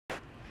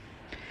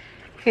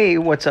Hey,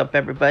 what's up,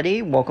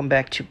 everybody? Welcome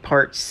back to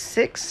part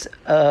 6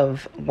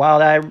 of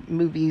Wild Eye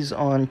movies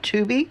on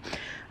Tubi.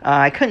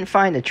 I couldn't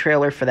find a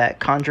trailer for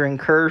that Conjuring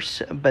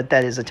Curse, but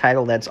that is a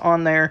title that's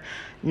on there.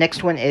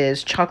 Next one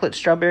is Chocolate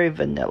Strawberry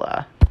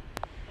Vanilla.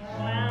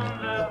 You'll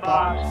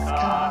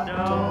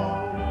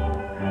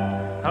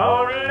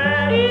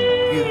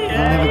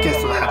never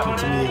guess what happened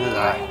to me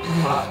today.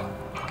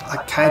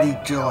 Like Katie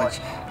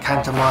George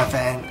came to my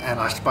van and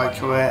I spoke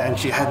to her and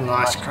she had an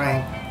ice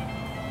cream.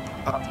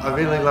 I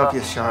really love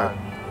your show.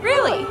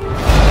 Really?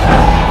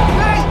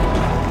 Hey!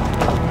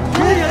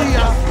 Get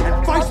here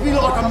and face me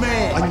like a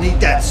man. I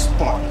need that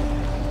spot.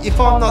 If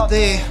I'm not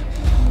there,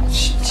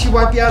 she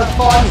won't be able to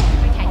find me.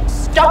 Okay,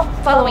 stop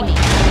following me.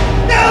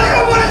 No, I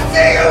don't want to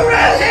see you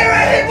around here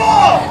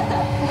anymore!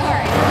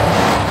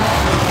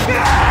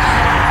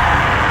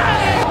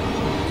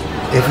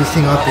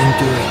 Everything I've been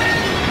doing,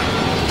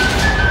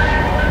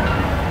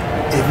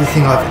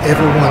 everything I've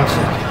ever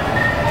wanted,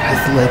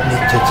 has led me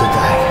to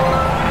today.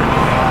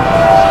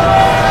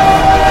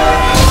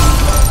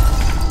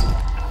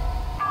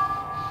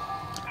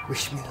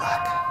 Wish me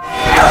luck.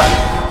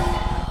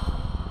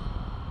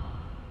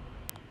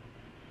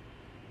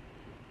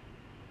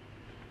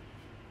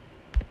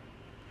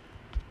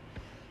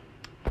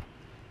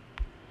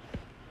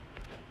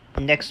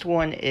 Next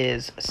one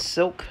is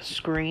Silk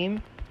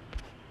Scream.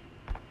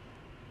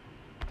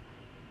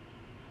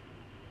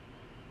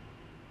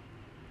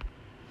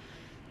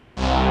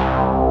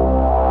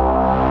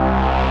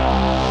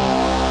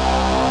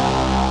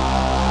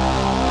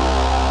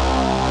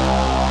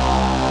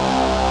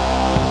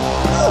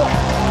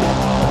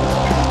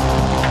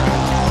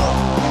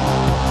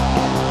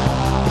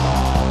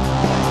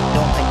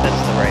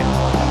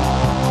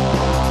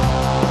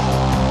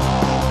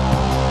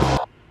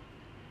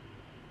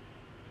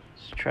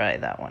 Try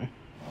that one.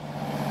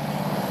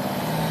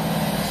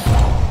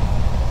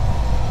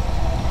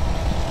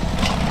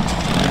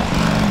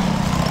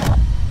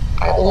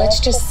 Let's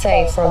just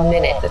say for a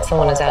minute that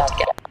someone is out to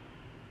get.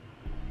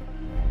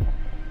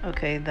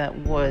 Okay, that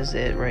was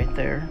it right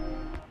there.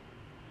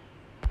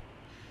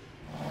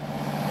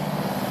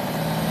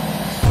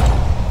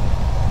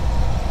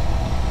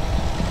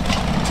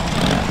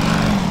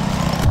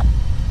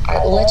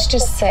 Let's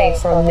just say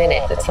for a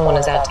minute that someone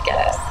is out to get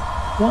us.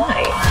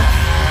 Why?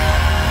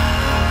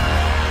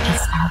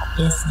 It's our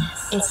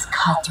business. It's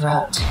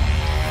cutthroat.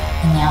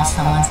 And now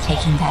someone's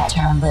taking that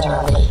term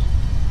literally.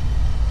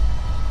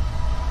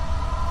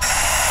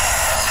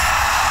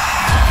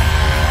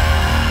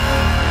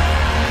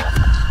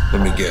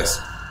 Let me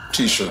guess.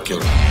 T-shirt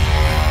killer.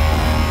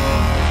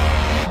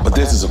 But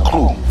this is a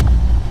clue.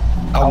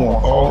 I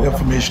want all the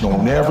information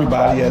on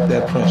everybody at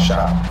that print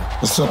shop.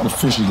 There's something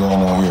fishy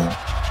going on here.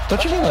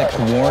 Don't you need like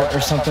a warrant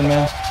or something,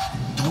 man?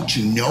 Don't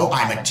you know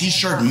I'm a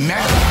T-shirt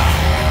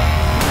mecca?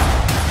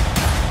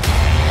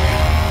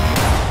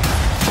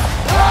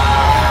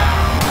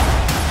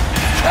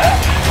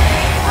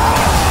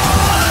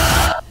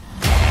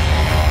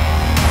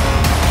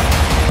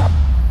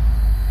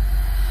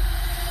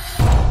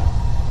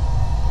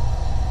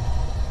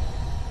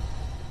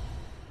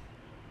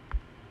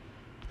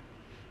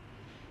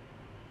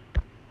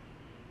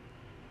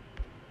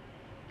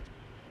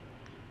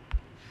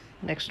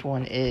 Next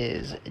one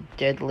is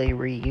Deadly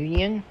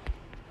Reunion.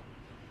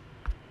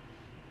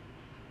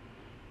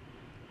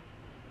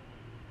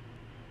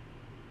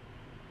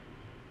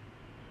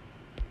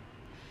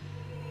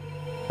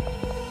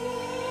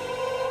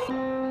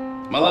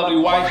 My lovely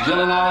wife,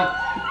 Jill, and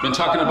I been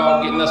talking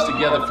about getting us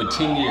together for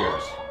 10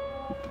 years.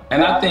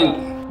 And I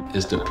think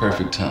it's the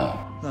perfect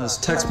time. This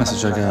text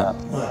message I got.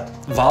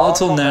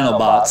 Volatile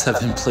nanobots have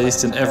been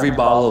placed in every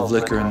bottle of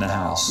liquor in the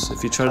house.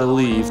 If you try to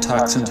leave,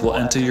 toxins will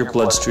enter your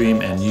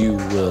bloodstream and you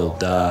will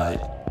die.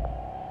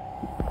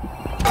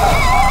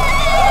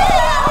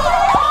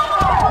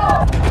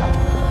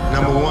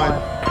 Number one,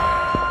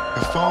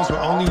 the phones will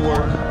only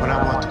work when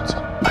I want them to.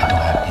 I don't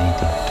have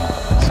anything to do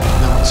with this.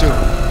 Number two,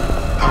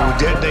 I will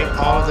detonate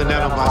all of the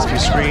nanobots if you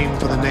scream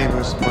for the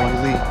neighbors when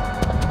you leave.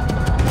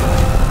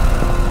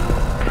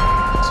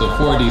 So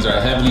 4 of these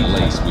are heavily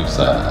laced with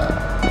cyanide.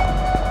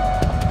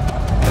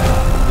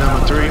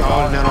 Number three,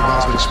 all the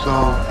nanobots will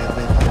explode and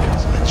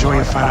then enjoy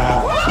your final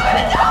hour.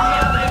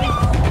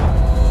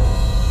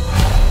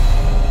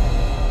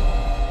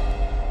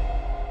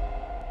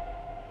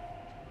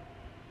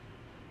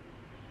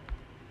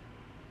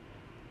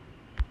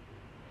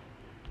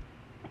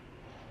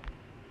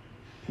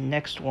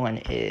 Next one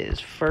is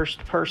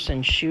First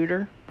Person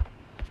Shooter.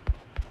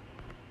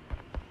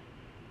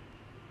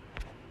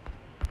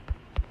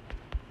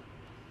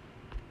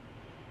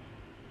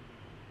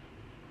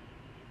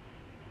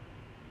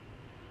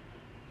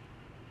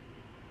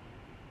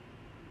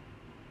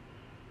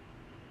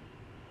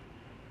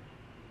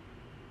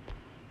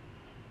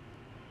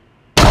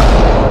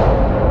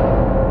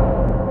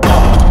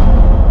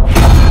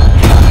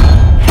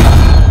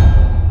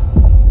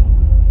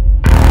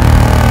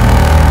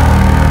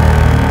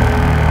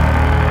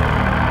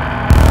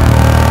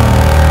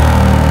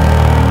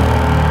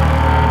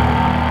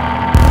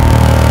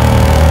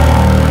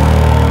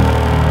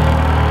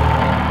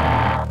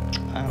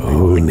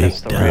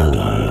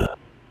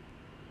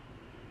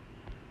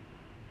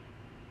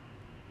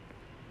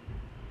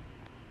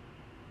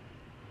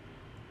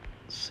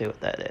 see what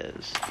that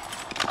is.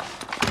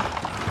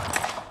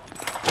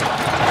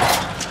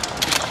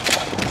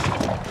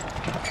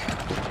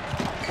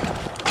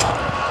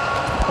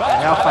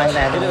 And I'll find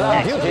that in the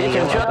next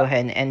video. I'll go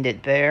ahead and end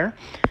it there,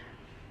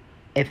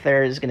 if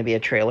there is going to be a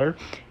trailer.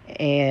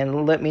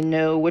 And let me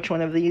know which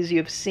one of these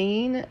you've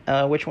seen,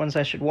 which ones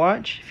I should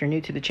watch. If you're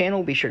new to the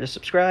channel, be sure to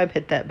subscribe,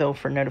 hit that bell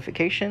for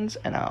notifications,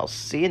 and I'll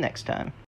see you next time.